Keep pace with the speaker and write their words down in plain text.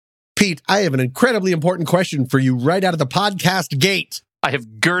Pete, I have an incredibly important question for you right out of the podcast gate. I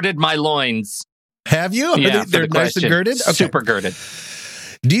have girded my loins. Have you? Yeah, They're nice and girded? Okay. Super girded.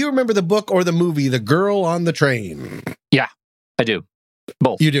 Do you remember the book or the movie, The Girl on the Train? Yeah, I do.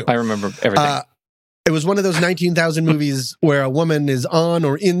 Both. You do? I remember everything. It was one of those 19,000 movies where a woman is on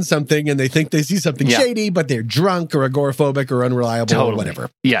or in something and they think they see something shady, but they're drunk or agoraphobic or unreliable or whatever.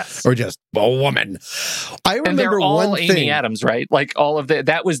 Yes. Or just a woman. I remember and they're all one Amy thing. Adams, right? Like all of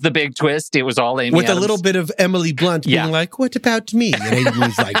that was the big twist. It was all Amy with Adams. a little bit of Emily Blunt being like, what about me? And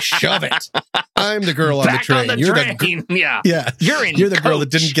Amy's like, shove it. I'm the girl on Back the train. On the You're train. Yeah. You're the girl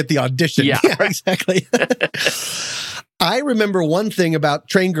that didn't get the audition. Yeah, exactly. I remember one thing about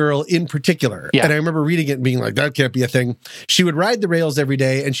Train Girl in particular, and I remember reading it and being like, that can't be a thing. She would ride the rails every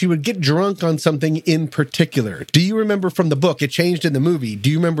day, and she would get drunk on something in particular. Do you remember from the book? It changed in the movie.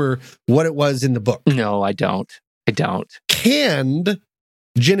 Do you remember what it was in the book? No, I don't. Canned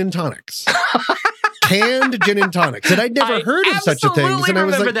gin and tonics. Canned gin and tonics. And I'd never heard of such a thing. And I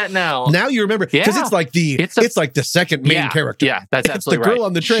was like, that now. Now you remember. Because it's like it's like the second main character. Yeah, that's absolutely right. It's the girl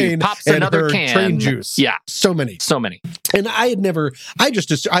on the train she pops and another her can. Train juice. Yeah. So many. And I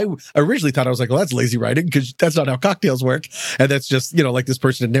originally thought, I was like, well, that's lazy writing because that's not how cocktails work. And that's just, like this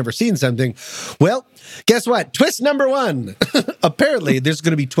person had never seen something. Well, guess what? Twist number one. Apparently, there's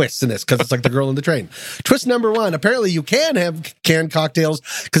going to be twists in this because it's like the girl on the train. Twist number one. Apparently, you can have canned cocktails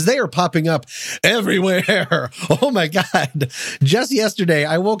because they are popping up everywhere. Oh my God. Just yesterday,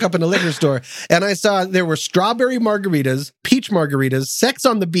 I woke up in a liquor store and I saw there were strawberry margaritas, peach margaritas, sex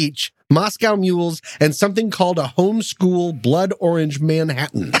on the beach, Moscow mules, and something called a homeschool blood orange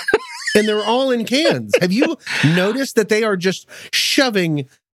Manhattan. And they're all in cans. Have you noticed that they are just shoving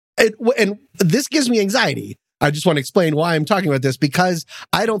it? And this gives me anxiety. I just want to explain why I'm talking about this, because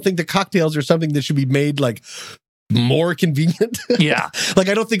I don't think the cocktails are something that should be made like more convenient. Yeah. Like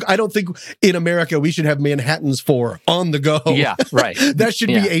I don't think in America we should have Manhattans for on the go. Yeah, right. That should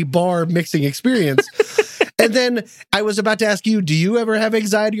be a bar mixing experience. And then I was about to ask you, do you ever have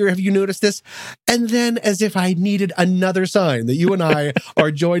anxiety or have you noticed this? And then as if I needed another sign that you and I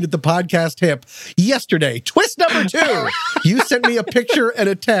are joined at the podcast hip yesterday, twist number 2, you sent me a picture and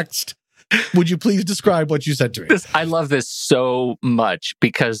a text. Would you please describe what you said to me? I love this so much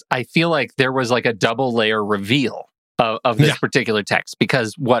because I feel like there was like a double layer reveal of this particular text,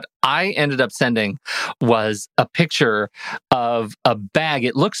 because what I ended up sending was a picture of a bag.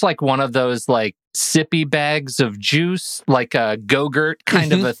 It looks like one of those like sippy bags of juice, like a Go-Gurt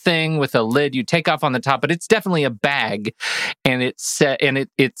kind of a thing with a lid you take off on the top, but it's definitely a bag, and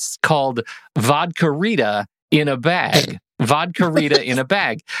it's called Vodka Rita in a bag. Vodka Rita in a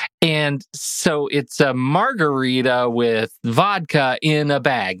bag. And so it's a margarita with vodka in a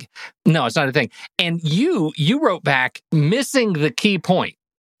bag. No, it's not a thing. And you wrote back missing the key point,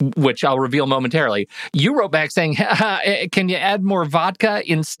 which I'll reveal momentarily. You wrote back saying, can you add more vodka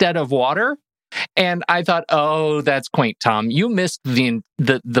instead of water? And I thought, oh, that's quaint, Tom. You missed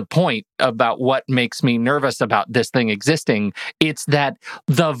the point about what makes me nervous about this thing existing. It's that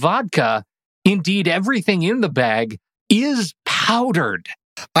the vodka, indeed everything in the bag, is powdered.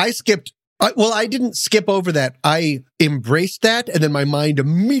 I didn't skip over that. I embraced that, and then my mind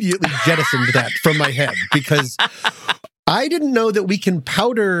immediately jettisoned that from my head because I didn't know that we can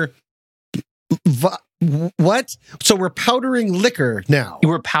powder. What? So we're powdering liquor now. You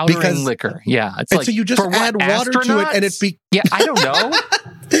were powdering liquor. Yeah. It's like, so you just add water to it and Yeah, I don't know.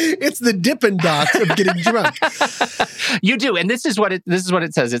 It's the Dippin' Dots of getting drunk. You do. And this is what it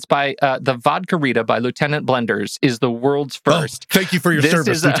says. It's by the Vodka Rita by Lieutenant Blenders is the world's first. Oh, thank you for your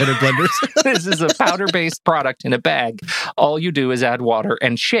service, Lieutenant Blenders. This is a powder-based product in a bag. All you do is add water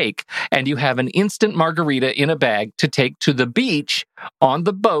and shake, and you have an instant margarita in a bag to take to the beach, on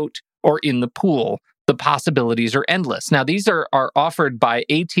the boat, or in the pool. The possibilities are endless. Now, these are offered by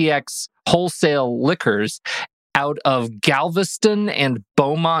ATX Wholesale Liquors out of Galveston and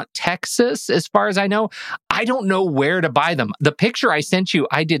Beaumont, Texas, as far as I know. I don't know where to buy them. The picture I sent you,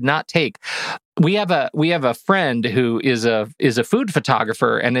 I did not take. We have a friend who is a food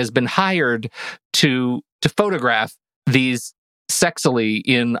photographer and has been hired to photograph these sexily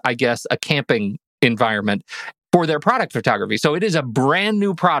in, I guess, a camping environment for their product photography. So it is a brand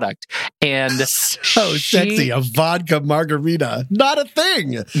new product. And so sexy, a vodka margarita. Not a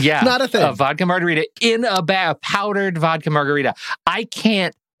thing. Yeah. Not a thing. A vodka margarita in a bag, powdered vodka margarita. I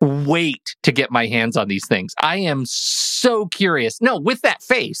can't wait to get my hands on these things. I am so curious. No, with that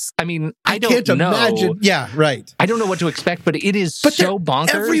face. I mean, I don't can't imagine. Yeah, right. I don't know what to expect, but it is so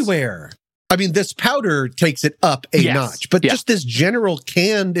bonkers. Everywhere. I mean, this powder takes it up a notch, but just this general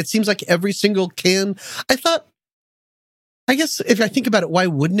canned, it seems like every single can. I thought I guess if I think about it, why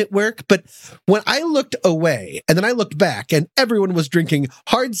wouldn't it work? But when I looked away and then I looked back and everyone was drinking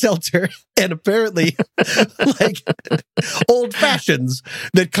hard seltzer and apparently like old fashions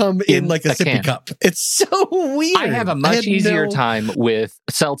that come in like a sippy cup. It's so weird. I have a much easier time with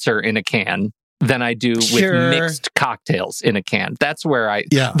seltzer in a can than I do with mixed cocktails in a can. That's where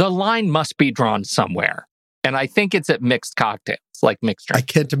the line must be drawn somewhere. And I think it's at mixed cocktails, like mixed drinks.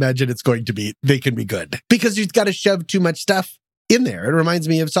 I can't imagine they can be good. Because you've got to shove too much stuff in there. It reminds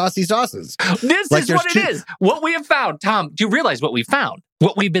me of saucy sauces. This is what it is. What we have found, Tom, do you realize what we found?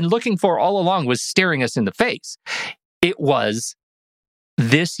 What we've been looking for all along was staring us in the face. It was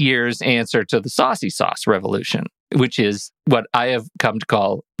this year's answer to the saucy sauce revolution, which is what I have come to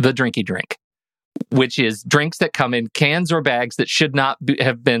call the drinky drink. Which is drinks that come in cans or bags that should not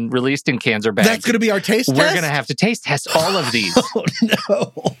have been released in cans or bags. That's going to be our taste test? We're going to have to taste test all of these. Oh,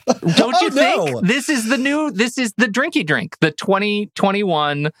 no. Don't you think? This is the drinky drink, the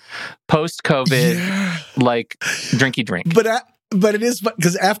 2021 post-COVID, like, drinky drink. But it is,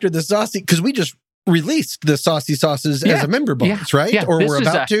 because after the saucy, because we just released the saucy sauces as a member bonus, right? Yeah. Or we're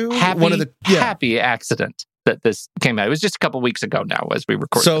about to. Happy accident that this came out. It was just a couple weeks ago now as we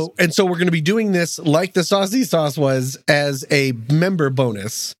recorded this. So we're going to be doing this like the saucy sauce was as a member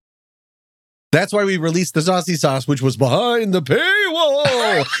bonus. That's why we released the saucy sauce, which was behind the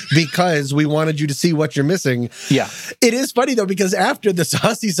paywall, because we wanted you to see what you're missing. Yeah. It is funny, though, because after the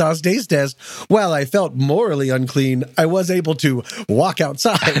saucy sauce taste test, while I felt morally unclean, I was able to walk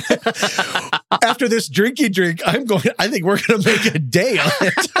outside. After this drinky drink, I think we're going to make a day on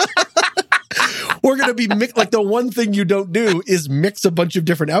it. We're going to be like the one thing you don't do is mix a bunch of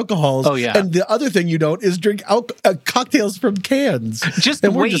different alcohols. Oh, yeah. And the other thing you don't is drink cocktails from cans.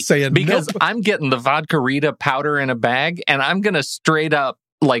 We're just saying, because nope. I'm getting the vodka Rita powder in a bag and I'm going to straight up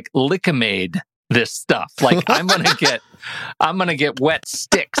like Lickamade this stuff. Like I'm going to get wet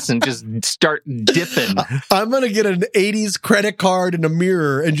sticks and just start dipping. I'm going to get an 80s credit card and a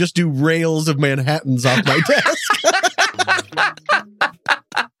mirror and just do rails of Manhattans off my desk.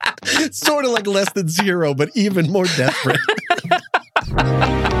 Sort of like Less Than Zero, but even more desperate.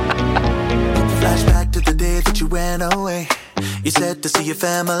 Flashback to the day that you went away. You said to see your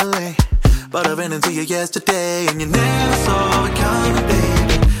family, but I ran into you yesterday, and you never saw it coming,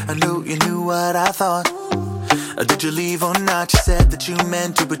 baby. I knew you knew what I thought. Did you leave or not? You said that you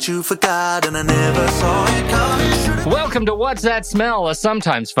meant to, but you forgot, and I never saw it coming. Welcome to What's That Smell, a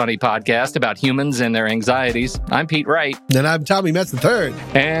sometimes funny podcast about humans and their anxieties. I'm Pete Wright. And I'm Tommy Metz III.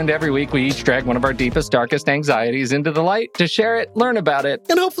 And every week we each drag one of our deepest, darkest anxieties into the light to share it, learn about it,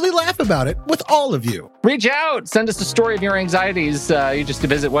 and hopefully laugh about it with all of you. Reach out. Send us a story of your anxieties. You just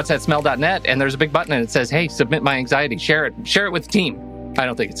visit whatsthatsmell.net, and there's a big button and it says, hey, submit my anxiety. Share it with the team. I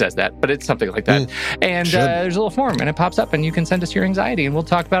don't think it says that, but it's something like that. And there's a little form, and it pops up, and you can send us your anxiety, and we'll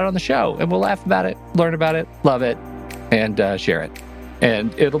talk about it on the show, and we'll laugh about it, learn about it, love it, and share it.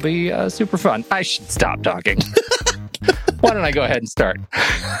 And it'll be super fun. I should stop talking. Why don't I go ahead and start?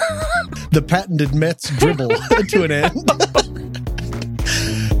 The patented Mets dribble to an end.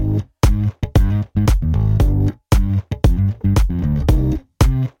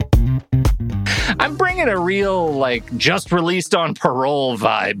 I'm bringing a real, like, just released on parole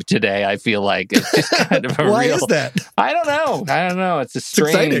vibe today, I feel like. It's just kind of a Why is that? I don't know. It's a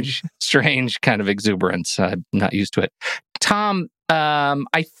strange kind of exuberance. I'm not used to it. Tom,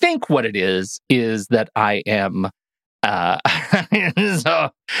 I think what it is that I am...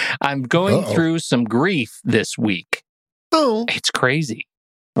 so I'm going through some grief this week. Oh. It's crazy,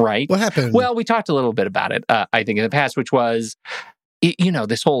 right? What happened? Well, we talked a little bit about it, I think, in the past, which was,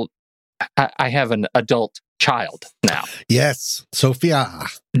 this whole... I have an adult child now. Yes, Sophia.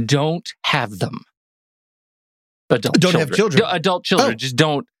 Don't have them. Adult children. Oh. Just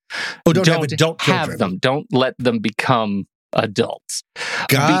don't. Oh, don't have adult have children. them. Don't let them become adults.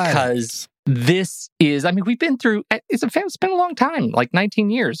 Because this is. I mean, we've been through. It's been a long time, like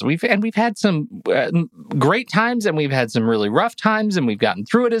 19 years. We've had some great times, and we've had some really rough times, and we've gotten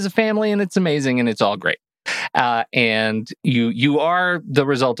through it as a family, and it's amazing, and it's all great. And you are the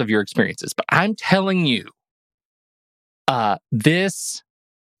result of your experiences. But I'm telling you, this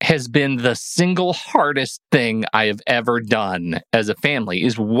has been the single hardest thing I have ever done as a family,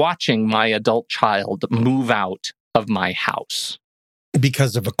 is watching my adult child move out of my house.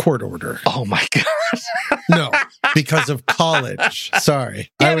 Because of a court order. Oh my God. No, because of college.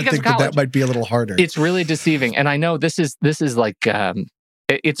 Sorry. Yeah, I would think that might be a little harder. It's really deceiving. And I know this is like...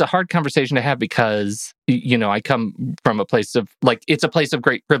 it's a hard conversation to have because, I come from a place of, like, it's a place of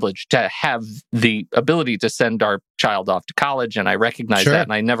great privilege to have the ability to send our child off to college. And I recognize that.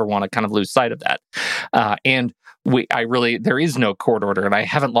 And I never want to kind of lose sight of that. And there is no court order, and I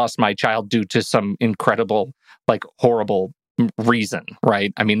haven't lost my child due to some incredible, like, horrible reason,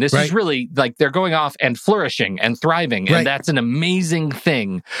 right? I mean, this is really like they're going off and flourishing and thriving, and that's an amazing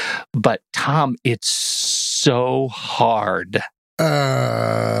thing. But Tom, it's so hard.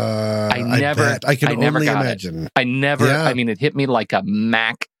 I can only imagine. I mean, it hit me like a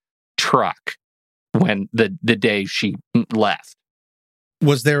Mack truck when the day she left.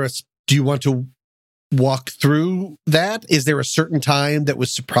 Was there do you want to walk through that? Is there a certain time that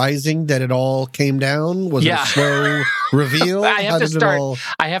was surprising that it all came down? Was it a slow reveal? I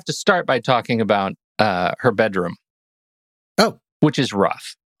have to start by talking about her bedroom. Oh, which is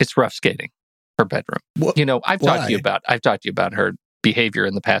rough. It's rough skating. Her bedroom. I've talked to you about her behavior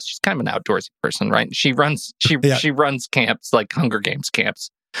in the past. She's kind of an outdoorsy person, right? She runs camps, like Hunger Games camps.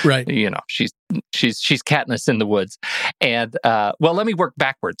 Right. She's Katniss in the woods. And let me work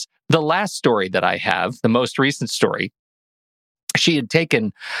backwards. The last story that I have, the most recent story, she had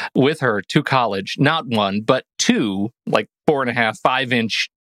taken with her to college, not one, but two, like 4.5, 5-inch,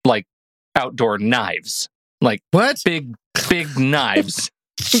 like outdoor knives. Like what? Big knives.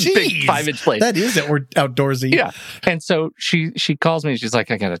 Jeez, big 5-inch blades. That is outdoorsy. Yeah. And so she calls me. She's like,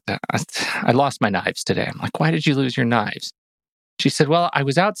 I lost my knives today. I'm like, why did you lose your knives? She said, well, I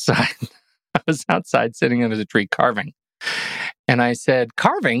was outside. I was outside sitting under the tree carving. And I said,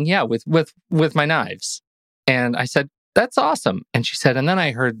 carving? Yeah, with my knives. And I said, that's awesome. And she said, and then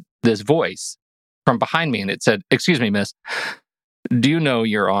I heard this voice from behind me, and it said, excuse me, miss, do you know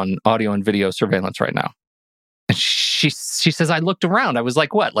you're on audio and video surveillance right now? And she says, I looked around. I was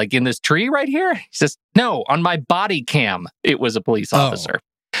like, what? Like in this tree right here? He says, no, on my body cam. It was a police officer.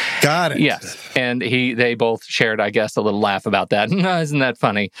 Got it. Yes. And they both shared, I guess, a little laugh about that. Isn't that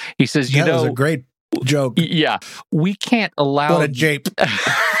funny? He says, that was a great joke. Yeah. We can't allow... What a jape.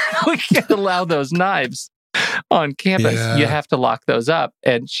 We can't allow those knives on campus. Yeah. You have to lock those up.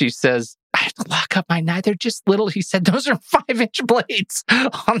 And she says, I have to lock up my knife. They're just little. He said, those are 5-inch blades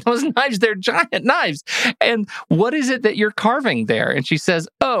on those knives. They're giant knives. And what is it that you're carving there? And she says,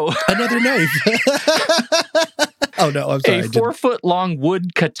 oh. Another knife. Oh, no, I'm sorry. A 4-foot-long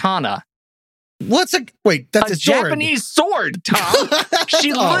wood katana. That's a sword. Japanese sword, Tom.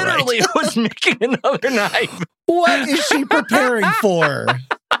 She literally was making another knife. What is she preparing for?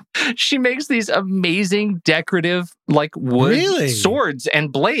 She makes these amazing decorative, like, wood swords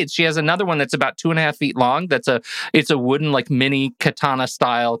and blades. She has another one that's about 2.5 feet long. It's a wooden, like, mini katana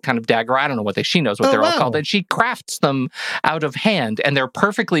style kind of dagger. I don't know she knows what they're all called. And she crafts them out of hand, and they're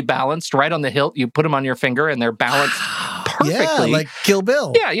perfectly balanced right on the hilt. You put them on your finger, and they're balanced perfectly. Yeah, like Kill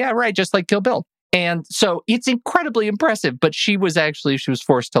Bill. Yeah, right, just like Kill Bill. And so it's incredibly impressive. But she was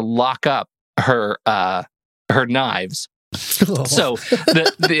forced to lock up her knives. So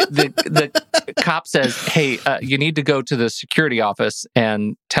the cop says, hey, you need to go to the security office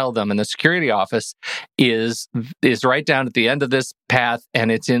and tell them. And the security office is right down at the end of this path,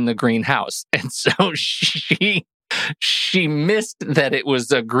 and it's in the greenhouse. And so she missed that it was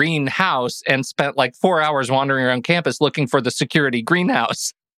a greenhouse and spent like 4 hours wandering around campus looking for the security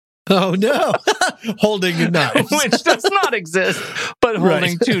greenhouse. Oh, no. Holding knives. Which does not exist, but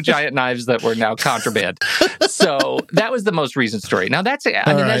holding two giant knives that were now contraband. So that was the most recent story. Now, that's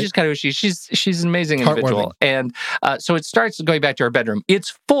just kind of she's an amazing individual. And so it starts going back to her bedroom.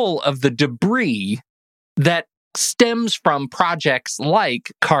 It's full of the debris that stems from projects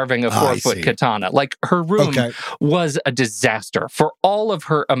like carving a 4-foot katana. Like, her room was a disaster. For all of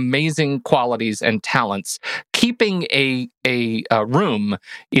her amazing qualities and talents, keeping a room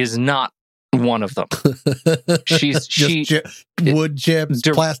is not one of them. Wood chips,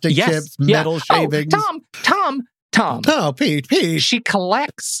 plastic chips, metal shavings. Tom. Oh, Pete. She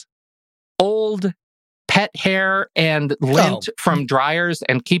collects old pet hair and lint from dryers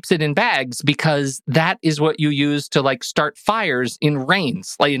and keeps it in bags because that is what you use to, like, start fires in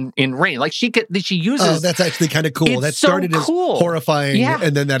rains, like in rain. Like, she uses. Oh, that's actually kind of cool. That started as horrifying,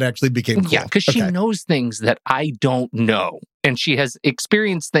 and then that actually became cool. Yeah, because she knows things that I don't know. And she has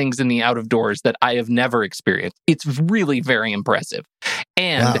experienced things in the out of doors that I have never experienced. It's really very impressive.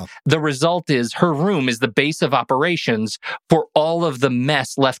 And the result is her room is the base of operations for all of the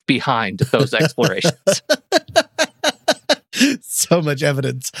mess left behind those explorations. So much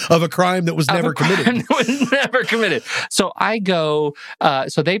evidence of a crime that was never committed. So I go,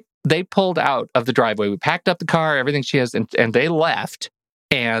 so they pulled out of the driveway. We packed up the car, everything she has, and they left.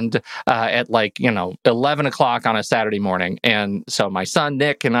 And at 11 o'clock on a Saturday morning. And so my son,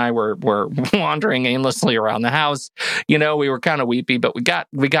 Nick, and I were wandering aimlessly around the house. We were kind of weepy, but we got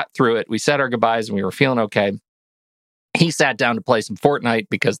through it. We said our goodbyes and we were feeling okay. he sat down to play some Fortnite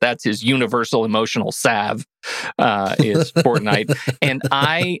because that's his universal emotional salve, is Fortnite. And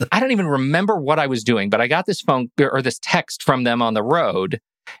I don't even remember what I was doing, but I got this phone or this text from them on the road.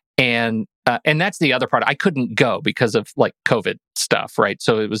 And that's the other part. I couldn't go because of like COVID stuff, right?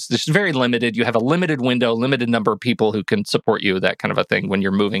 So it was just very limited. You have a limited window, limited number of people who can support you, that kind of a thing when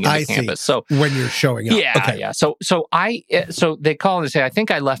you're moving into campus. So when you're showing up, yeah. So they call and say, I think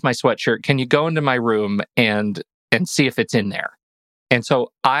I left my sweatshirt. Can you go into my room and see if it's in there? And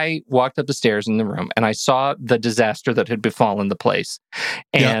so I walked up the stairs in the room and I saw the disaster that had befallen the place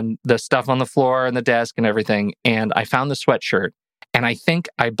and the stuff on the floor and the desk and everything. And I found the sweatshirt. And I think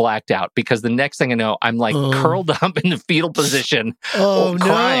I blacked out because the next thing I know, I'm like curled up in the fetal position,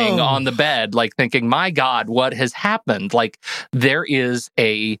 crying on the bed, like thinking, my God, what has happened? Like there is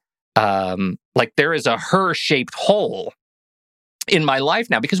a her-shaped hole in my life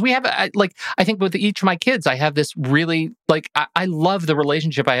now, because we have, I think with each of my kids, I have this really, I love the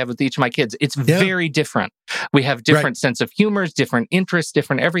relationship I have with each of my kids. It's very different. We have different sense of humors, different interests,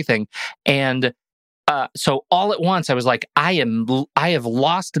 different everything. And so all at once, I was like, I have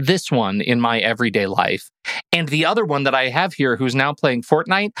lost this one in my everyday life. And the other one that I have here, who's now playing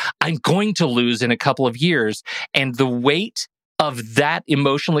Fortnite, I'm going to lose in a couple of years. And the weight of that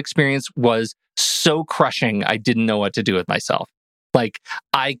emotional experience was so crushing, I didn't know what to do with myself.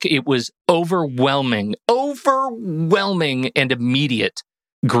 It was overwhelming and immediate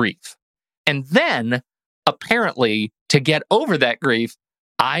grief. And then, apparently, to get over that grief,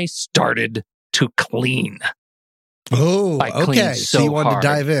 I started to clean. Oh, okay. So you wanted to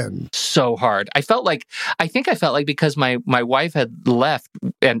dive in. So hard. I think I felt like because my wife had left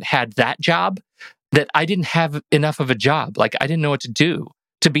and had that job, that I didn't have enough of a job. Like I didn't know what to do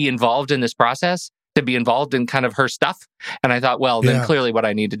to be involved in this process, to be involved in kind of her stuff. And I thought, well, then clearly what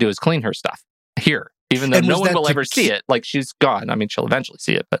I need to do is clean her stuff here, even though no one will ever see it. Like she's gone. I mean, she'll eventually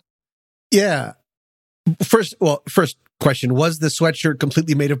see it, but. Yeah. First question, was the sweatshirt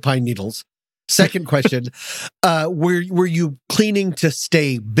completely made of pine needles? Second question, were you cleaning to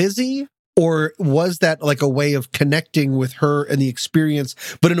stay busy, or was that like a way of connecting with her and the experience,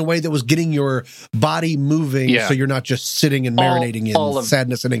 but in a way that was getting your body moving so you're not just sitting and marinating in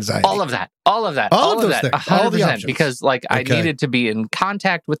sadness and anxiety? All of that. 100%. Because I needed to be in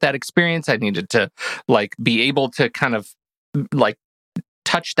contact with that experience. I needed to be able to kind of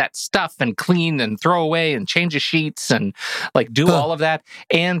touch that stuff and clean and throw away and change the sheets and do all of that,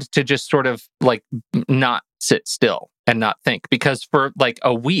 and to just sort of not sit still and not think, because for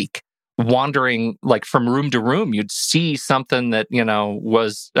a week wandering from room to room, you'd see something that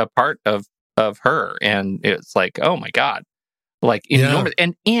was a part of her, and it's oh my God, enormous.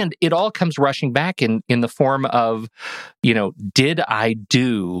 And it all comes rushing back in the form of did I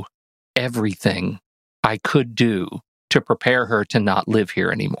do everything I could do to prepare her to not live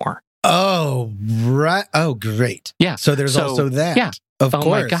here anymore? Oh, right. Oh, great. Yeah. So there's also that. Yeah. Of course. Oh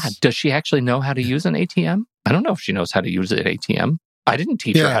my God. Does she actually know how to use an ATM? I don't know if she knows how to use an ATM. I didn't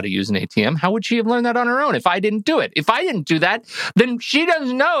teach her how to use an ATM. How would she have learned that on her own if I didn't do it? If I didn't do that, then she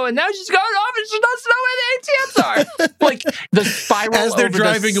doesn't know, and now she's going off and she doesn't know where the ATMs are. The spiral as they're over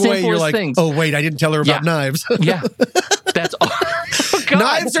driving the away, you're like, things. oh wait, I didn't tell her about knives. Yeah. That's all. Oh,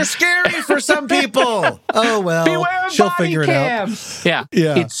 knives are scary for some people. Oh well, beware of she'll body figure cam. it out.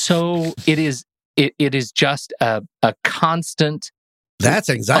 Yeah. It is just a constant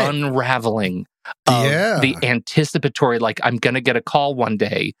that's anxiety unraveling of the anticipatory, I'm going to get a call one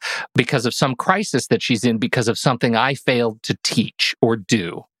day because of some crisis that she's in because of something I failed to teach or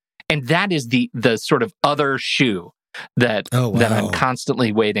do. And that is the sort of other shoe that I'm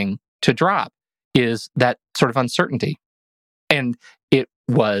constantly waiting to drop, is that sort of uncertainty. And it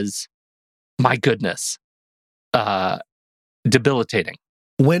was, my goodness, debilitating.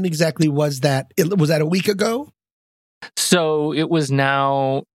 When exactly was that? Was that a week ago? So it was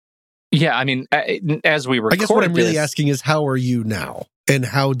now, I mean, as we recorded, I guess what I'm really asking is, how are you now? And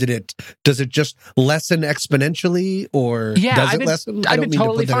how does it just lessen exponentially, or does it lessen? I've been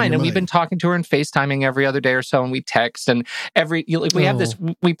totally fine. And we've been talking to her and FaceTiming every other day or so, and we text, and we have this,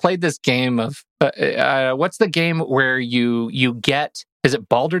 we played this game of, what's the game where you get, is it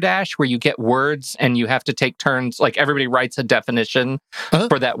Balderdash, where you get words and you have to take turns, everybody writes a definition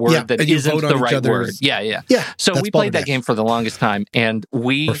for that word that isn't the right word. Yeah. So we played that game for the longest time, and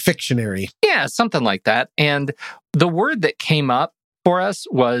or Fictionary. Yeah, something like that. And the word that came up for us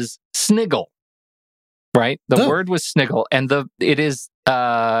was sniggle, right? The word was sniggle, and it is,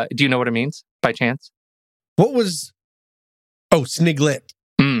 do you know what it means by chance? What was, sniglet.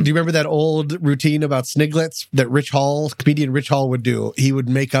 Do you remember that old routine about sniglets that comedian Rich Hall would do? He would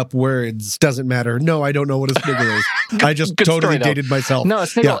make up words. Doesn't matter. No, I don't know what a sniggle is. I just totally dated myself. No, a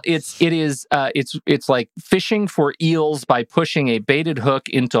sniggle. Yeah. It's like fishing for eels by pushing a baited hook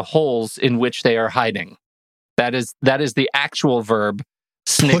into holes in which they are hiding. That is the actual verb.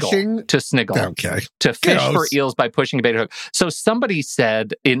 Sniggle, to sniggle. Okay. To fish for eels by pushing a bait hook. So somebody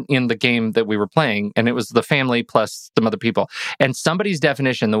said in the game that we were playing, and it was the family plus some other people, and somebody's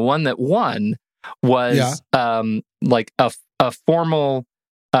definition, the one that won, was like a formal,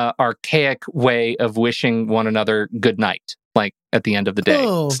 archaic way of wishing one another good night, like at the end of the day.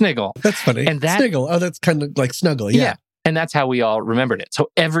 Oh, sniggle. That's funny. And that, sniggle. Oh, that's kind of like snuggle. Yeah. And that's how we all remembered it.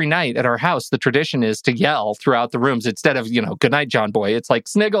 So every night at our house, the tradition is to yell throughout the rooms instead of, good night, John Boy. It's like,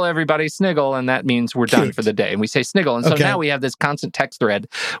 sniggle, everybody, sniggle. And that means we're done for the day. And we say sniggle. And so now we have this constant text thread,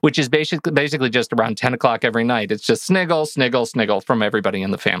 which is basically just around 10 o'clock every night. It's just sniggle, sniggle, sniggle from everybody in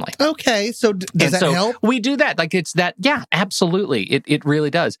the family. Okay. So does that help? We do that. Like it's that. Yeah, absolutely. It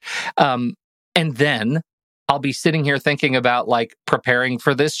really does. And then I'll be sitting here thinking about like preparing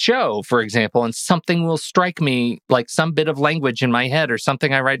for this show, for example, and something will strike me, like some bit of language in my head or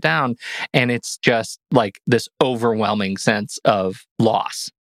something I write down. And it's just like this overwhelming sense of loss.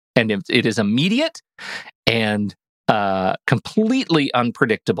 And it is immediate and completely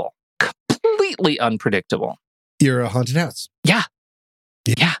unpredictable. Completely unpredictable. You're a haunted house. Yeah.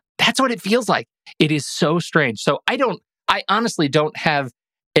 That's what it feels like. It is so strange. So I honestly don't have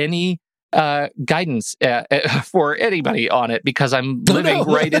any guidance for anybody on it because I'm living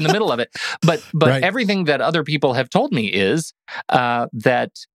right in the middle of it. But everything that other people have told me is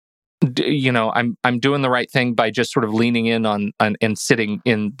that I'm doing the right thing by just sort of leaning in on and sitting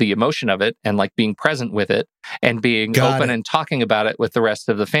in the emotion of it and like being present with it and being open and talking about it with the rest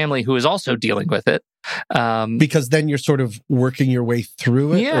of the family who is also dealing with it. Because then you're sort of working your way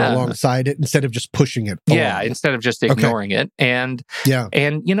through it or alongside it instead of just pushing it forward. Yeah, instead of just ignoring it. And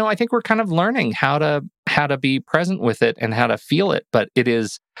I think we're kind of learning how to be present with it and how to feel it, but it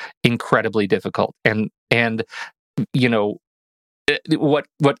is incredibly difficult. And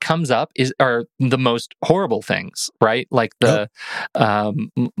what comes up are the most horrible things, right? Like I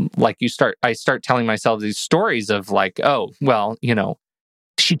start telling myself these stories of like, oh, well,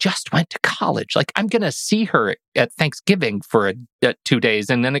 she just went to college. Like, I'm going to see her at Thanksgiving for 2 days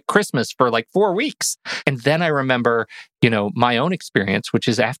and then at Christmas for like 4 weeks. And then I remember, my own experience, which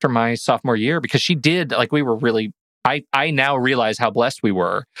is after my sophomore year, because she did, like, we were really, I now realize how blessed we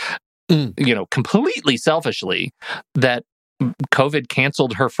were, completely selfishly, that COVID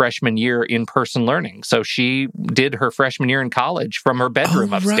canceled her freshman year in-person learning. So she did her freshman year in college from her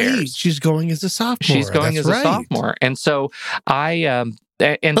bedroom upstairs. Right. She's going as a sophomore. She's going as a sophomore. And so I had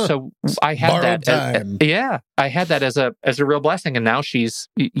that. I had that as a real blessing. And now she's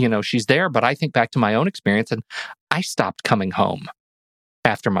there. But I think back to my own experience, and I stopped coming home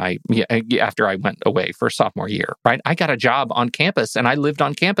after I went away for sophomore year, right? I got a job on campus and I lived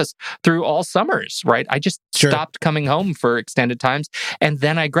on campus through all summers, right? I just stopped coming home for extended times. And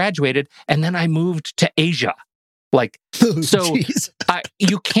then I graduated and then I moved to Asia. Like,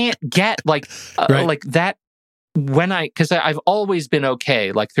 you can't get like that because I've always been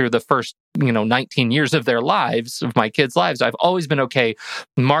okay, like through the first, 19 years of their lives, of my kids' lives, I've always been okay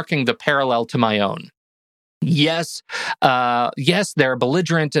marking the parallel to my own. Yes, they're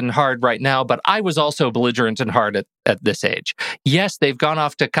belligerent and hard right now, but I was also belligerent and hard at this age. Yes, they've gone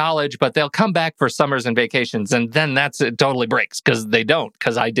off to college, but they'll come back for summers and vacations, and then it totally breaks because they don't,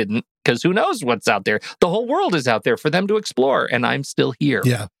 because I didn't, because who knows what's out there? The whole world is out there for them to explore, and I'm still here.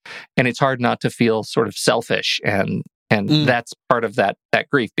 Yeah, and it's hard not to feel sort of selfish, and that's part of that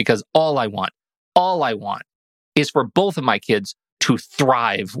grief, because all I want is for both of my kids to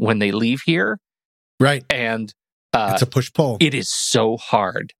thrive when they leave here. Right. And it's a push-pull. It is so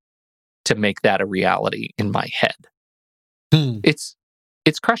hard to make that a reality in my head. It's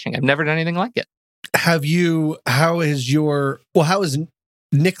crushing. I've never done anything like it. How is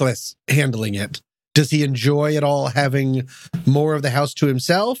Nicholas handling it? Does he enjoy at all having more of the house to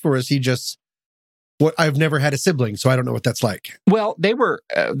himself, or is he just I've never had a sibling, so I don't know what that's like. Well, they were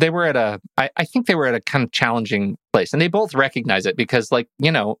at I think they were at a kind of challenging place, and they both recognize it because,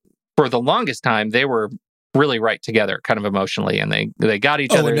 for the longest time, they were really right together, kind of emotionally, and they got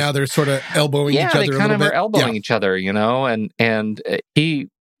each other. And now they're sort of elbowing each other a little bit. Yeah, they kind of are elbowing each other, and he,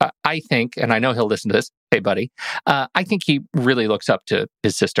 I think, and I know he'll listen to this, hey, buddy, I think he really looks up to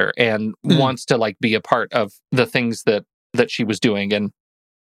his sister and wants to, be a part of the things that she was doing, and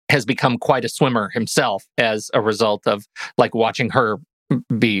has become quite a swimmer himself as a result of, watching her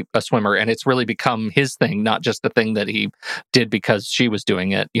be a swimmer, and it's really become his thing, not just the thing that he did because she was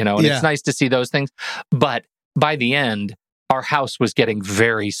doing it, and it's nice to see those things. But by the end, our house was getting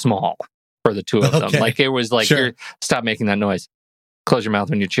very small for the two of them. Like it was like, Sure. stop making that noise. Close your mouth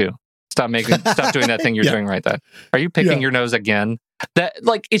when you chew. Stop doing that thing you're doing right there. Are you picking your nose again? That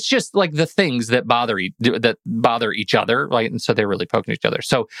like it's just like the things that bother each other, right? And so they're really poking each other.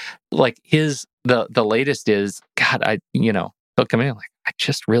 So like the latest is, God, he'll come in like, I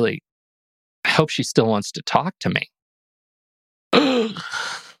hope she still wants to talk to me.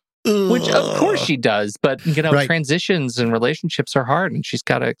 Which of course she does, but Right. transitions and relationships are hard, and she's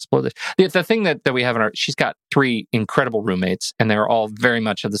got to explore this. The thing that we have she's got 3 incredible roommates, and they're all very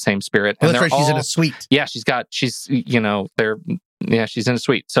much of the same spirit. Well, And that's right. She's in a suite. Yeah, she's in a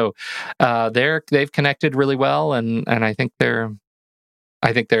suite. So they've connected really well, and I think they're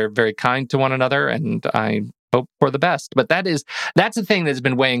very kind to one another, and I hope for the best. But that's the thing that's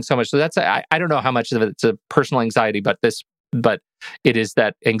been weighing so much. So I don't know how much of it's a personal anxiety, but it is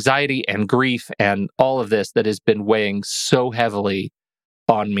that anxiety and grief and all of this that has been weighing so heavily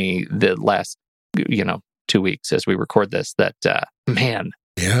on me the last 2 weeks as we record this, that man,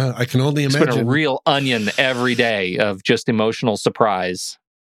 Yeah, I can only it's imagine. been a real onion every day of just emotional surprise.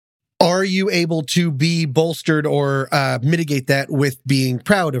 Are you able to be bolstered or mitigate that with being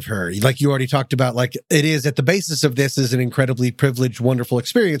proud of her? Like you already talked about, like it is at the basis of this is an incredibly privileged, wonderful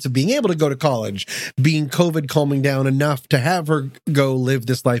experience of being able to go to college, being COVID calming down enough to have her go live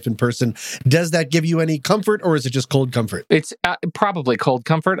this life in person. Does that give you any comfort, or is it just cold comfort? It's probably cold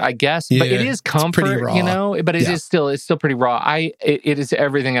comfort, I guess, but it is comfort, pretty raw. but it's still pretty raw. It is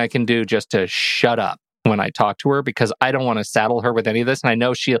everything I can do just to shut up when I talk to her, because I don't want to saddle her with any of this. And I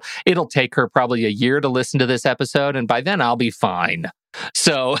know it'll take her probably a year to listen to this episode, and by then I'll be fine.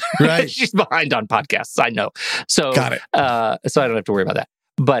 So Right. she's behind on podcasts, I know. So Got it. So I don't have to worry about that.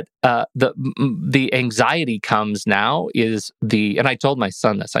 But the anxiety comes now and I told my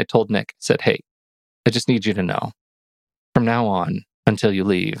son this. I told Nick, I said, hey, I just need you to know, from now on until you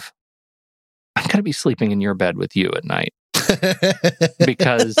leave, I'm going to be sleeping in your bed with you at night,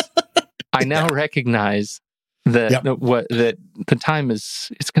 because I now recognize that that the time it's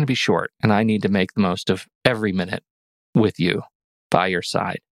going to be short, and I need to make the most of every minute with you by your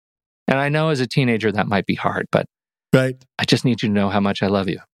side. And I know as a teenager that might be hard, but Right. I just need you to know how much I love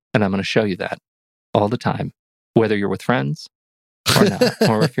you, and I'm going to show you that all the time, whether you're with friends or not,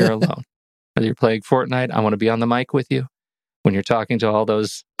 or if you're alone. Whether you're playing Fortnite, I want to be on the mic with you. When you're talking to all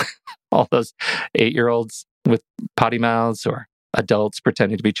those 8-year-olds with potty mouths or adults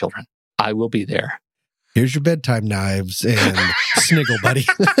pretending to be children, I will be there. Here's your bedtime knives and sniggle, buddy.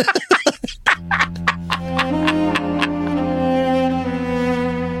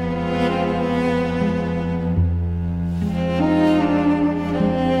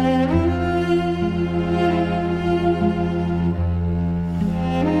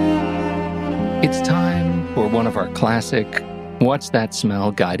 It's time for one of our classic What's That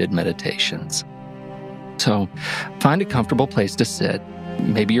Smell guided meditations. So find a comfortable place to sit.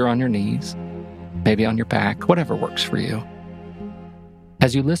 Maybe you're on your knees, maybe on your back, whatever works for you.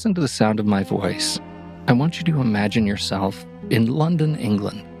 As you listen to the sound of my voice, I want you to imagine yourself in London,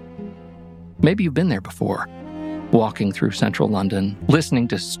 England. Maybe you've been there before, walking through central London, listening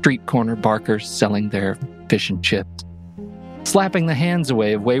to street corner barkers selling their fish and chips, slapping the hands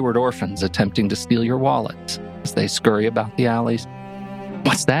away of wayward orphans attempting to steal your wallets as they scurry about the alleys.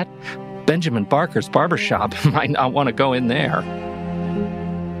 What's that? Benjamin Barker's barbershop. Might not want to go in there.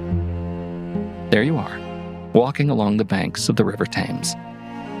 There you are, walking along the banks of the River Thames.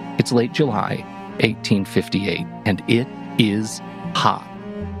 It's late July, 1858, and it is hot.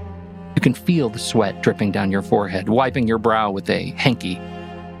 You can feel the sweat dripping down your forehead, wiping your brow with a hanky.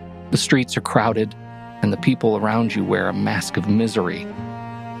 The streets are crowded, and the people around you wear a mask of misery.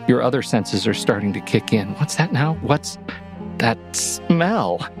 Your other senses are starting to kick in. What's that now? What's that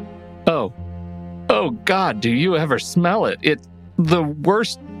smell? Oh God, do you ever smell it? It's the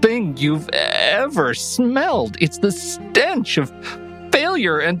worst thing you've ever smelled. It's the stench of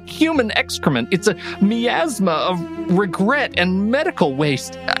failure and human excrement. It's a miasma of regret and medical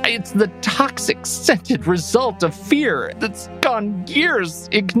waste. It's the toxic, scented result of fear that's gone years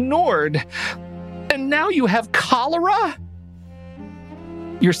ignored. And now you have cholera?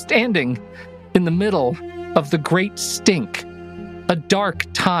 You're standing in the middle of the Great Stink, a dark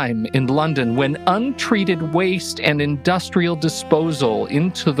time in London when untreated waste and industrial disposal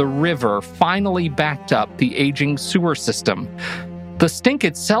into the river finally backed up the aging sewer system. The stink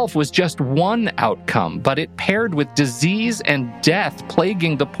itself was just one outcome, but it paired with disease and death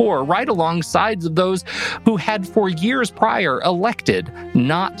plaguing the poor right alongside of those who had for years prior elected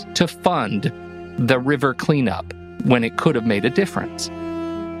not to fund the river cleanup when it could have made a difference.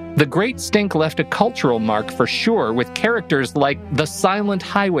 The Great Stink left a cultural mark for sure, with characters like the Silent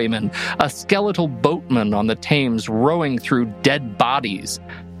Highwayman, a skeletal boatman on the Thames rowing through dead bodies,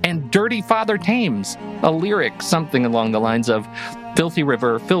 and Dirty Father Thames, a lyric something along the lines of, filthy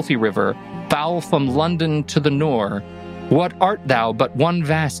river, foul from London to the Nore, what art thou but one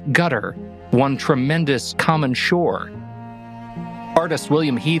vast gutter, one tremendous common shore? Artist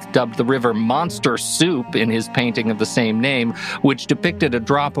William Heath dubbed the river Monster Soup in his painting of the same name, which depicted a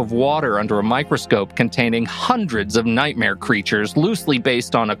drop of water under a microscope containing hundreds of nightmare creatures loosely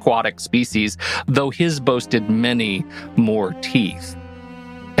based on aquatic species, though his boasted many more teeth.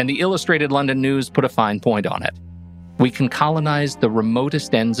 And the Illustrated London News put a fine point on it. We can colonize the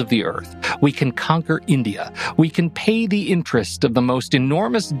remotest ends of the earth. We can conquer India. We can pay the interest of the most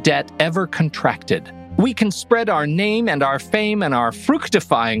enormous debt ever contracted. We can spread our name and our fame and our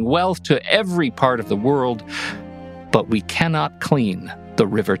fructifying wealth to every part of the world, but we cannot clean the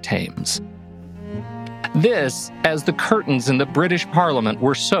River Thames. This, as the curtains in the British Parliament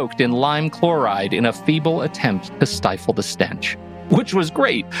were soaked in lime chloride in a feeble attempt to stifle the stench. Which was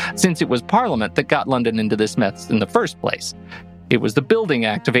great, since it was Parliament that got London into this mess in the first place. It was the Building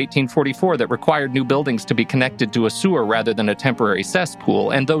Act of 1844 that required new buildings to be connected to a sewer rather than a temporary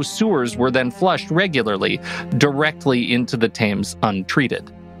cesspool, and those sewers were then flushed regularly directly into the Thames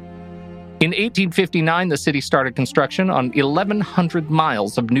untreated. In 1859, the city started construction on 1,100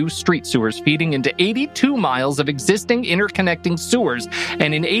 miles of new street sewers feeding into 82 miles of existing interconnecting sewers,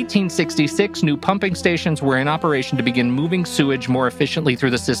 and in 1866, new pumping stations were in operation to begin moving sewage more efficiently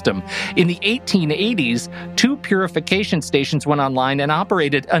through the system. In the 1880s, 2 purification stations went online and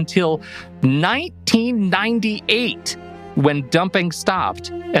operated until 1998, when dumping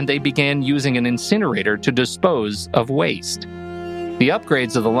stopped and they began using an incinerator to dispose of waste. The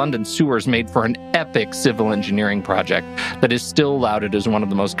upgrades of the London sewers made for an epic civil engineering project that is still lauded as one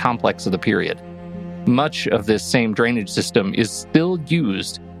of the most complex of the period. Much of this same drainage system is still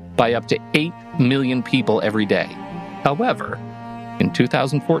used by up to 8 million people every day. However, in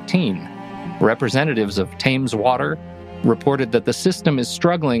 2014, representatives of Thames Water reported that the system is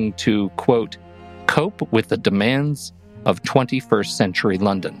struggling to, quote, cope with the demands of 21st century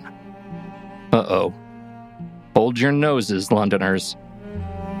London. Uh-oh. Hold your noses, Londoners.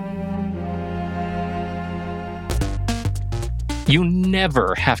 You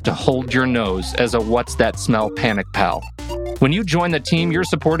never have to hold your nose as a What's That Smell panic pal. When you join the team, you're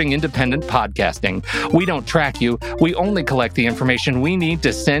supporting independent podcasting. We don't track you. We only collect the information we need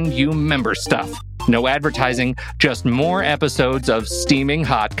to send you member stuff. No advertising, just more episodes of steaming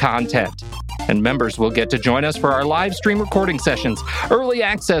hot content. And members will get to join us for our live stream recording sessions, early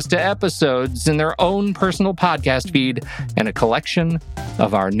access to episodes in their own personal podcast feed, and a collection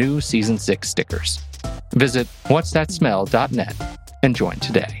of our new Season 6 stickers. Visit whatsthatsmell.net and join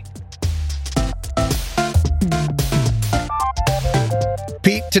today.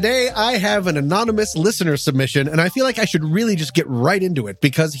 Pete, today I have an anonymous listener submission, and I feel like I should really just get right into it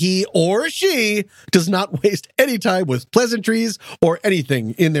because he or she does not waste any time with pleasantries or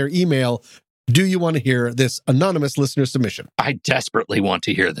anything in their email. Do you want to hear this anonymous listener submission? I desperately want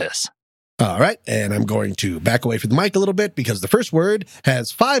to hear this. All right, and I'm going to back away from the mic a little bit because the first word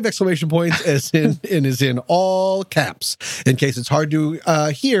has 5 exclamation points as in and is in all caps. In case it's hard to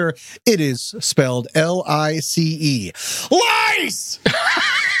hear, it is spelled L-I-C-E. Lice!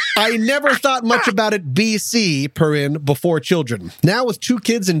 I never thought much about it BC, before children. Now with 2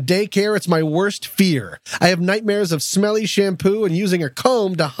 kids in daycare, it's my worst fear. I have nightmares of smelly shampoo and using a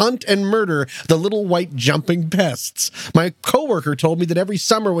comb to hunt and murder the little white jumping pests. My coworker told me that every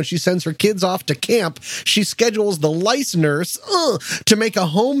summer when she sends her kids off to camp, she schedules the lice nurse to make a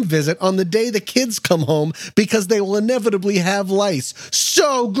home visit on the day the kids come home because they will inevitably have lice.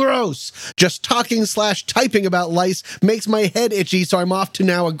 So gross! Just talking/typing about lice makes my head itchy, so I'm off to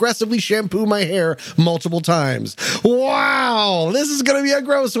now aggressively shampoo my hair multiple times. Wow, this is going to be a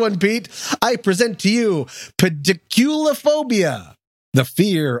gross one, Pete. I present to you pediculophobia, the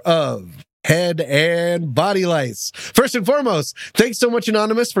fear of head and body lice. First and foremost, thanks so much,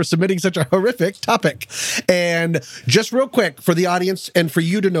 Anonymous, for submitting such a horrific topic. And just real quick for the audience and for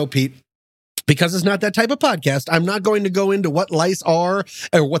you to know, Pete, because it's not that type of podcast, I'm not going to go into what lice are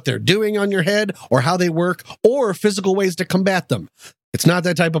or what they're doing on your head or how they work or physical ways to combat them. It's not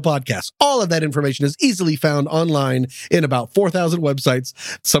that type of podcast. All of that information is easily found online in about 4,000 websites,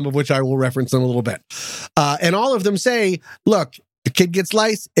 some of which I will reference in a little bit. And all of them say, look, A kid gets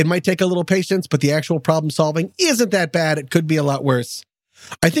lice. It might take a little patience, but the actual problem solving isn't that bad. It could be a lot worse.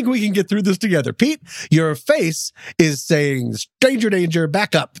 I think we can get through this together. Pete, your face is saying, stranger danger,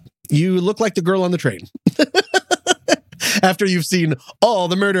 back up. You look like the girl on the train. After you've seen all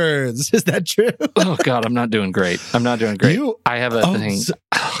the murders. Is that true? Oh, God, I'm not doing great. I have a thing.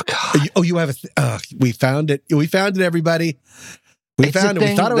 You have a we found it. We found it, everybody. We found it.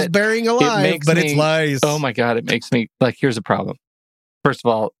 We thought it was burying alive, but it's lice. Oh, my God. It makes me, here's a problem. First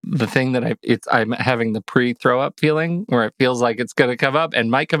of all, the thing that I'm having the pre-throw up feeling where it feels like it's going to come up and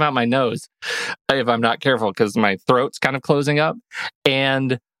might come out my nose if I'm not careful because my throat's kind of closing up.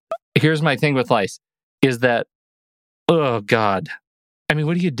 And here's my thing with lice is that, oh God, I mean,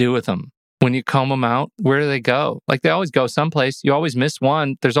 what do you do with them? When you comb them out, where do they go? They always go someplace. You always miss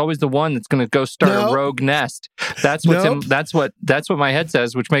one. There's always the one that's going to go start a rogue nest. That's what my head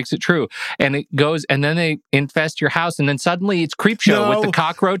says, which makes it true. And it goes, and then they infest your house, and then suddenly it's Creepshow with the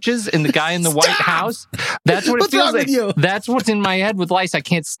cockroaches and the guy in the White House. That's what it feels like. That's what's in my head with lice. I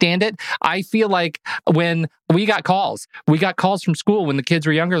can't stand it. I feel like when we got calls from school when the kids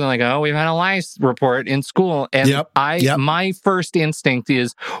were younger. They're like, oh, we've had a lice report in school. And my first instinct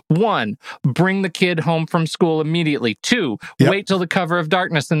is, 1, bring the kid home from school immediately. 2, wait till the cover of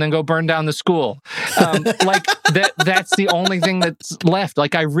darkness and then go burn down the school. That's the only thing that's left.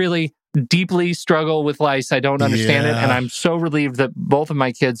 I really deeply struggle with lice. I don't understand it. And I'm so relieved that both of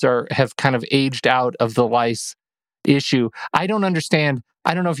my kids have kind of aged out of the lice issue. I don't understand.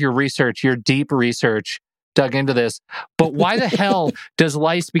 I don't know if your deep research dug into this, but why the hell does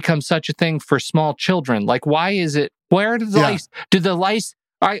lice become such a thing for small children? Why is it? Where did the lice?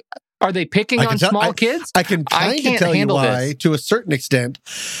 Are they picking on small kids? I can kind of tell you why, to a certain extent.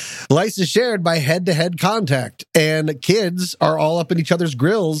 Lice is shared by head-to-head contact, and kids are all up in each other's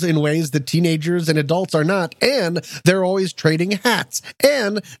grills in ways that teenagers and adults are not, and they're always trading hats,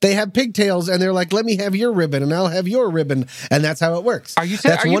 and they have pigtails, and they're like, let me have your ribbon, and I'll have your ribbon, and that's how it works. Are you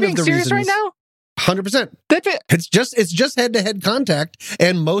being serious right now? 100%. It's just head-to-head contact,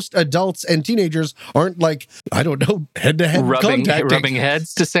 and most adults and teenagers aren't head-to-head rubbing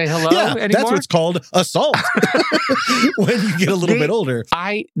heads to say hello anymore. That's what's called assault when you get a little bit older.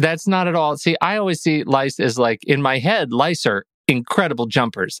 That's not at all. See, I always see lice as in my head, lice are incredible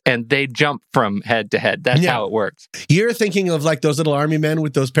jumpers, and they jump from head to head. That's how it works. You're thinking of those little army men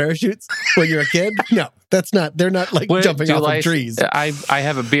with those parachutes when you're a kid? No, that's not. They're not jumping off of trees. I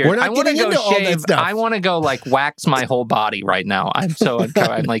have a beard. I want to go shave. I want to go wax my whole body right now. I'm so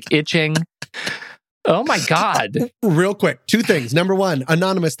I'm itching. Oh my God. Real quick, 2 things. Number 1,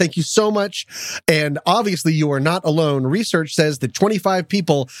 Anonymous, thank you so much. And obviously you are not alone. Research says that 25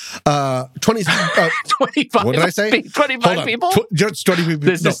 people, 25, what did I say? 25 people? Just 20 people.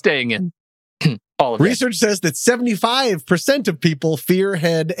 This is staying in. All of Research says that 75% of people fear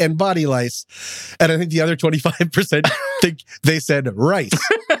head and body lice. And I think the other 25% think they said rice.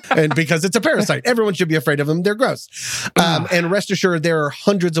 And because it's a parasite, everyone should be afraid of them. They're gross. And rest assured, there are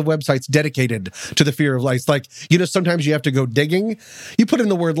hundreds of websites dedicated to the fear of lice. Sometimes you have to go digging. You put in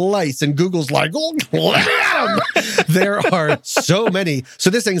the word lice and Google's like, oh, there are so many. So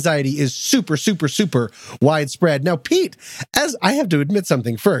this anxiety is super, super, super widespread. Now, Pete, as I have to admit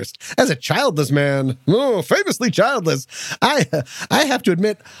something first, as a childless man, famously childless, I have to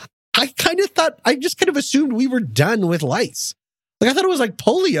admit, I just kind of assumed we were done with lice. I thought it was like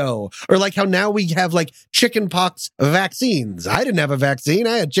polio, or how now we have chicken pox vaccines. I didn't have a vaccine.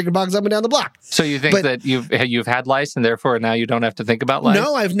 I had chicken pox up and down the block. So you think that you've had lice and therefore now you don't have to think about lice?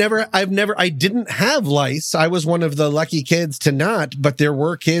 No, I didn't have lice. I was one of the lucky kids to not, but there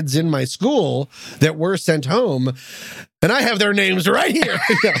were kids in my school that were sent home. And I have their names right here.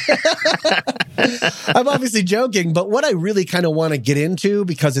 I'm obviously joking, but what I really kind of want to get into,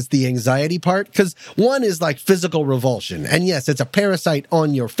 because it's the anxiety part, because one is physical revulsion. And yes, it's a parasite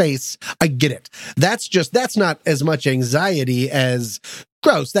on your face. I get it. That's not as much anxiety as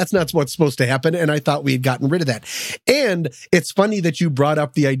gross. That's not what's supposed to happen. And I thought we had gotten rid of that. And it's funny that you brought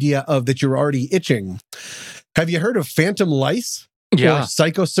up the idea of that you're already itching. Have you heard of phantom lice? Yeah. Or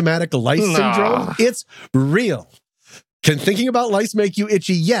psychosomatic lice syndrome? It's real. Can thinking about lice make you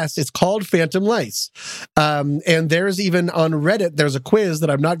itchy? Yes, it's called phantom lice. And there's even on Reddit, there's a quiz that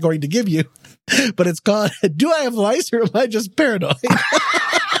I'm not going to give you, but it's called, do I have lice or am I just paranoid?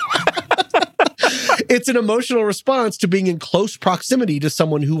 It's an emotional response to being in close proximity to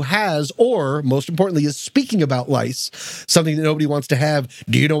someone who has, or most importantly, is speaking about lice, something that nobody wants to have.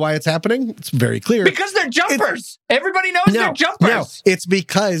 Do you know why it's happening? It's very clear. Because they're jumpers. Everybody knows they're jumpers. No, it's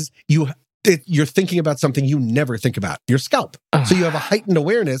because you're thinking about something you never think about, your scalp. So you have a heightened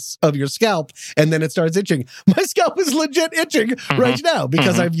awareness of your scalp, and then it starts itching. My scalp is legit itching right now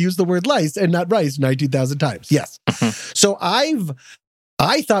because I've used the word lice and not rice 19,000 times. Yes. So I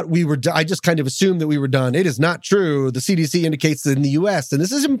thought I just kind of assumed that we were done. It is not true. The CDC indicates that in the US, and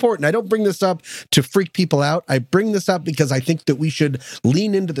this is important. I don't bring this up to freak people out. I bring this up because I think that we should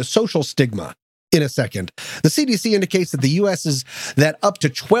lean into the social stigma in a second. The CDC indicates that the U.S. is that up to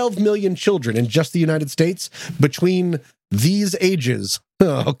 12 million children in just the United States between these ages.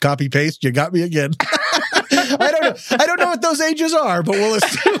 Oh, copy paste, you got me again. I don't know what those ages are, but we'll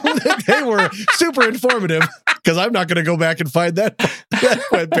assume that they were super informative because I'm not going to go back and find that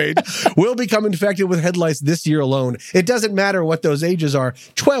webpage. Will become infected with head lice this year alone. It doesn't matter what those ages are.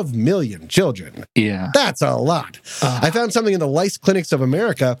 12 million children. Yeah. That's a lot. I found something in the Lice Clinics of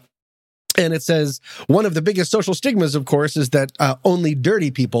America. And it says, one of the biggest social stigmas, of course, is that only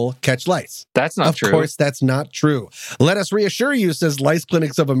dirty people catch lice. That's not true. Of course, that's not true. Let us reassure you, says Lice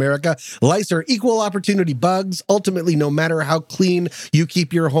Clinics of America, lice are equal opportunity bugs. Ultimately, no matter how clean you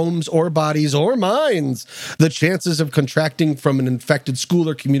keep your homes or bodies or minds, the chances of contracting from an infected school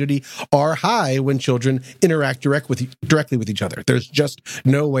or community are high when children interact directly with each other. There's just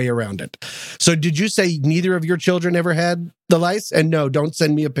no way around it. So did you say neither of your children ever had the lice? And no, don't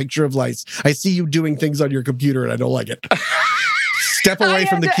send me a picture of lice. I see you doing things on your computer and I don't like it. Step away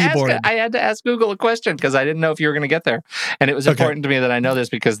from the keyboard. I had to ask Google a question because I didn't know if you were going to get there. And it was important to me that I know this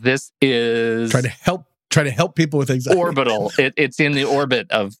because this is... Trying to help people with anxiety. Orbital. It's in the orbit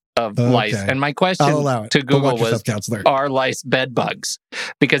of lice. And my question to Google was, are lice bed bugs?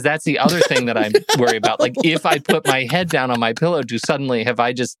 Because that's the other thing that I'm worried about. Like, if I put my head down on my pillow, have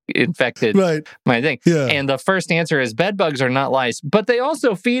I just infected my thing? Yeah. And the first answer is bed bugs are not lice, but they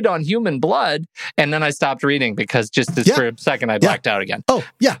also feed on human blood. And then I stopped reading because for a second I blacked out again. Oh,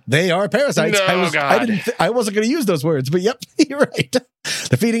 yeah. They are parasites. I wasn't going to use those words, but yep, you're right.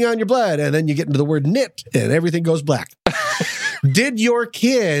 They're feeding on your blood, and then you get into the word nit, and everything goes black. Did your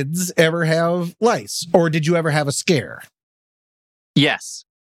kids ever have lice, or did you ever have a scare? Yes.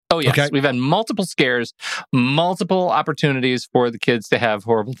 Oh, yes. Okay. We've had multiple scares, multiple opportunities for the kids to have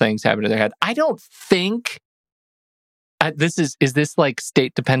horrible things happen to their head. I don't think... is this like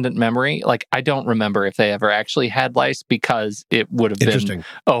state-dependent memory? Like, I don't remember if they ever actually had lice because it would have been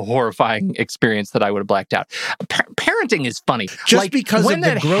a horrifying experience that I would have blacked out. Parenting is funny. Just because of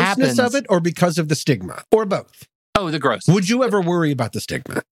the grossness of it or because of the stigma? Or both? Oh, the gross. Would you ever worry about the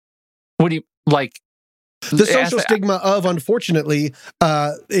stigma? What do you, like... The social stigma of, unfortunately,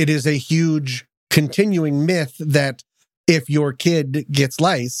 it is a huge continuing myth that if your kid gets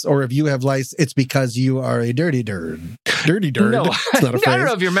lice, or if you have lice, it's because you are a dirty dird. Dirty dird. No, I don't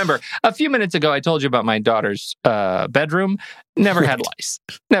know if you remember. A few minutes ago, I told you about my daughter's bedroom. Never had lice.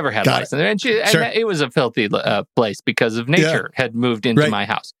 Never had lice. And it was a filthy place because of nature had moved into my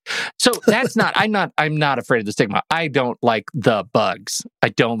house. So that's not, I'm not afraid of the stigma. I don't like the bugs. I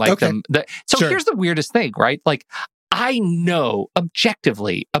don't like them. Here's the weirdest thing, right? Like, I know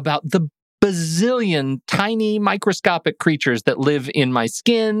objectively about the bazillion tiny microscopic creatures that live in my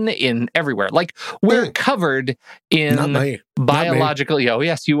skin, in everywhere. Like, we're covered in biological... Oh,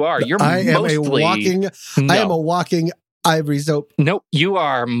 yes, you are. I am a walking ivory soap. Nope, you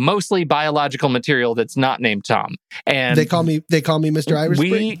are mostly biological material that's not named Tom. And they call me Mr. Irish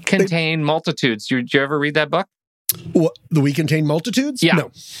Spring. We contain multitudes. Did you ever read that book? What, the We Contain Multitudes? Yeah.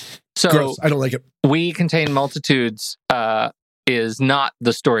 No. So gross. I don't like it. We Contain Multitudes is not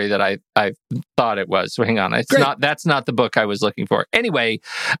the story that I thought it was. So hang on. That's not the book I was looking for. Anyway,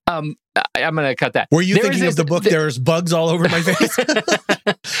 I'm going to cut that. Were you thinking of the book There's Bugs All Over My Face?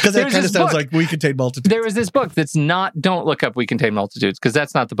 Because that kind of sounds like We Contain Multitudes. There was this book that's not, don't look up We Contain Multitudes, because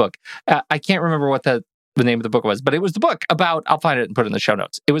that's not the book. I can't remember what the name of the book was, but it was the book about, I'll find it and put it in the show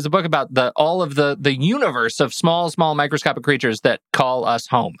notes. It was a book about all of the universe of small microscopic creatures that call us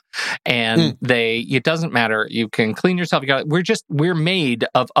home. And it doesn't matter. You can clean yourself. We're made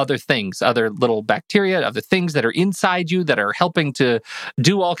of other things, other little bacteria, other things that are inside you that are helping to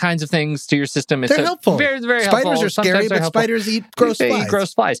do all kinds of things to your system. They're helpful. Very, very helpful. Spiders are scary, but spiders eat gross flies. They eat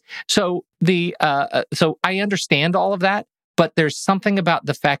gross flies. So so I understand all of that. But there's something about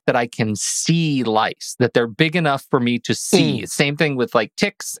the fact that I can see lice, that they're big enough for me to see. Same thing with like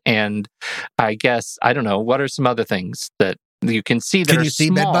ticks, and I guess, I don't know, what are some other things that you can see that are small? Can you see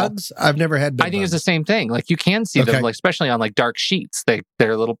bed bugs? I've never had bed bugs. I think it's the same thing. Like, you can see them, like, especially on like dark sheets.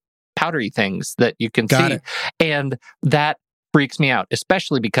 They're little powdery things that you can see. And that freaks me out,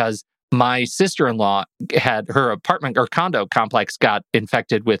 especially because my sister-in-law had her apartment or condo complex got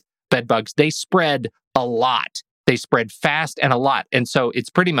infected with bed bugs. They spread a lot. They spread fast and a lot. And so it's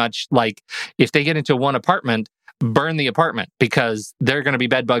pretty much like if they get into one apartment, burn the apartment because there are going to be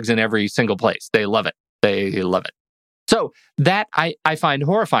bed bugs in every single place. They love it. They love it. So that I find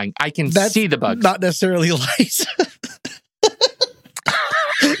horrifying. I can see the bugs. Not necessarily lice.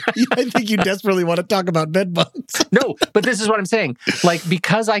 I think you desperately want to talk about bed bugs. No, but this is what I'm saying. Like,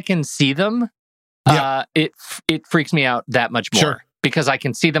 because I can see them, it freaks me out that much more. Sure. Because I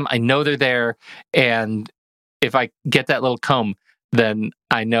can see them, I know they're there, and if I get that little comb, then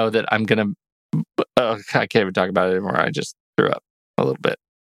I know that I'm going to... I can't even talk about it anymore. I just threw up a little bit.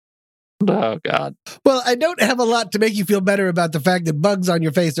 Oh, God. Well, I don't have a lot to make you feel better about the fact that bugs on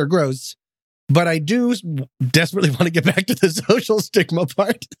your face are gross, but I do desperately want to get back to the social stigma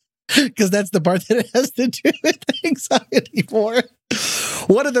part, because that's the part that it has to do with anxiety more.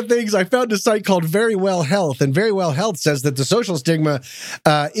 One of the things, I found a site called Very Well Health, and Very Well Health says that the social stigma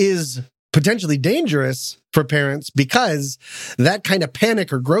is potentially dangerous for parents because that kind of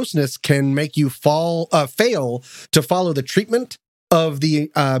panic or grossness can make you fail to follow the treatment of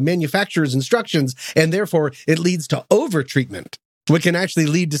the manufacturer's instructions, and therefore it leads to over-treatment, which can actually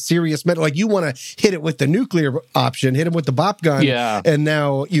lead to serious medical. Like, you want to hit it with the nuclear option, hit him with the bop gun, and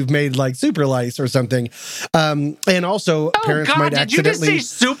now you've made like super lice or something. And also, parents might accidentally... Did you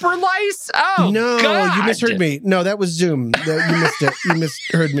just say super lice? Oh, no, God. You misheard me. No, that was Zoom. You missed it. You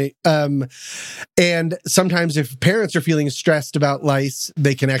misheard me. And sometimes if parents are feeling stressed about lice,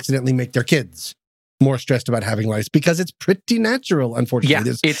 they can accidentally make their kids more stressed about having lice, because it's pretty natural,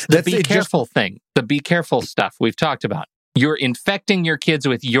 unfortunately. Yeah, it's the be careful thing. The be careful stuff we've talked about. You're infecting your kids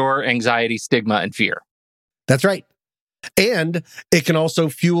with your anxiety, stigma, and fear. That's right. And it can also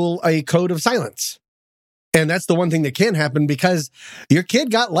fuel a code of silence. And that's the one thing that can happen, because your kid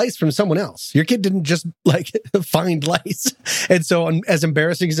got lice from someone else. Your kid didn't just find lice. And so, as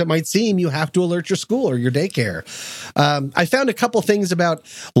embarrassing as it might seem, you have to alert your school or your daycare. I found a couple things about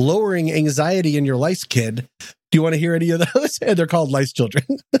lowering anxiety in your lice kid. Do you want to hear any of those? And they're called Lice Children.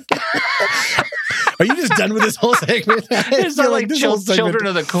 Are you just done with this whole segment? Is that like Children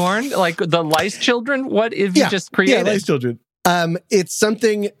of the Corn? Like the Lice Children? What have you just created? Yeah, Lice Children. It's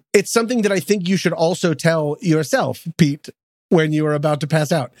something that I think you should also tell yourself, Pete, when you are about to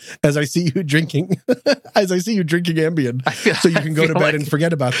pass out, as I see you drinking Ambien, so you can go to bed and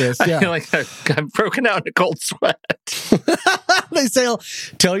forget about this. I feel like I've broken out in a cold sweat. They say,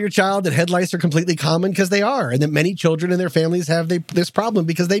 tell your child that head lice are completely common, because they are, and that many children and their families have this problem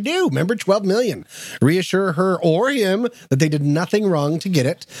because they do. Remember, 12 million. Reassure her or him that they did nothing wrong to get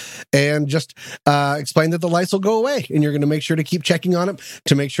it, and just explain that the lice will go away, and you're going to make sure to keep checking on them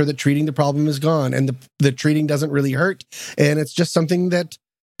to make sure that treating the problem is gone, and the treating doesn't really hurt, and it's just something that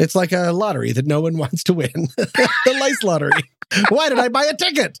it's like a lottery that no one wants to win. The lice lottery. Why did I buy a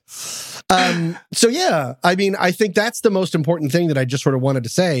ticket? So yeah, I mean, I think that's the most important thing that I just sort of wanted to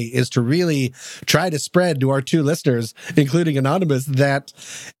say, is to really try to spread to our two listeners, including Anonymous, that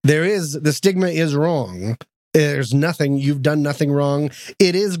the stigma is wrong. You've done nothing wrong.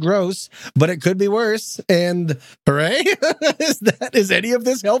 It is gross, but it could be worse. And hooray. Is any of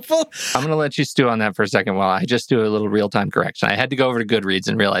this helpful? I'm going to let you stew on that for a second while I just do a little real-time correction. I had to go over to Goodreads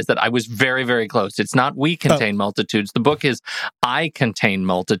and realize that I was very, very close. It's not We Contain Multitudes. The book is I Contain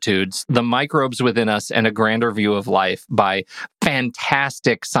Multitudes, The Microbes Within Us and a Grander View of Life by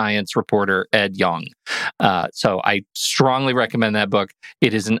fantastic science reporter Ed Yong. So I strongly recommend that book.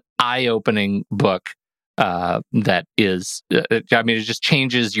 It is an eye-opening book. That is, it just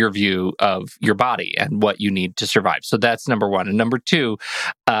changes your view of your body and what you need to survive. So that's number one. And number two,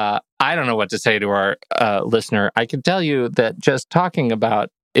 I don't know what to say to our listener. I can tell you that just talking about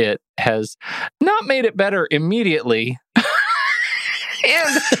it has not made it better immediately.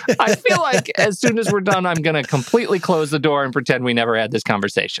 And I feel like as soon as we're done, I'm going to completely close the door and pretend we never had this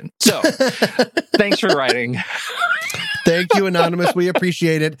conversation. So thanks for writing. Thank you, Anonymous. We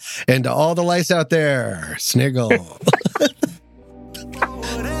appreciate it. And to all the lice out there, sniggle. Whatever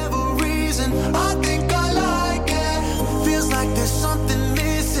reason, I think I like it. Feels like there's something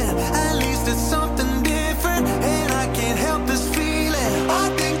missing. At least it's something different. And I can't help this feeling. I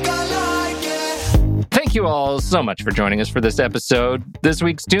think I like it. Thank you all so much for joining us for this episode. This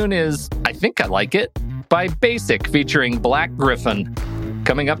week's tune is I Think I Like It by Basic, featuring Black Griffin.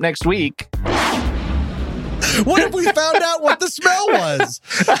 Coming up next week. What if we found out what the smell was?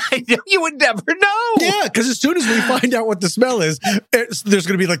 You would never know. Yeah, because as soon as we find out what the smell is, there's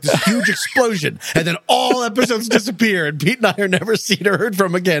going to be like this huge explosion, and then all episodes disappear, and Pete and I are never seen or heard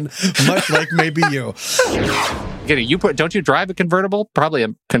from again, much like maybe you. kidding. Don't you drive a convertible? Probably a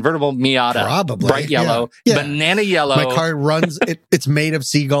convertible Miata. Probably. Bright yellow, banana yellow. My car runs, it's made of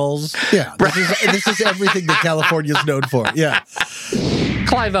seagulls. Yeah. This is everything that California's known for. Yeah.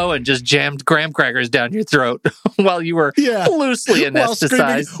 Clive Owen just jammed graham crackers down your throat while you were loosely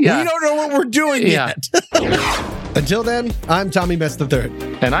anesthetized. We don't know what we're doing yet. Until then, I'm Tommy Mess III.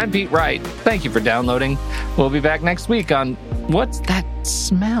 And I'm Pete Wright. Thank you for downloading. We'll be back next week on What's That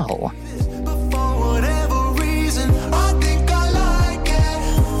Smell?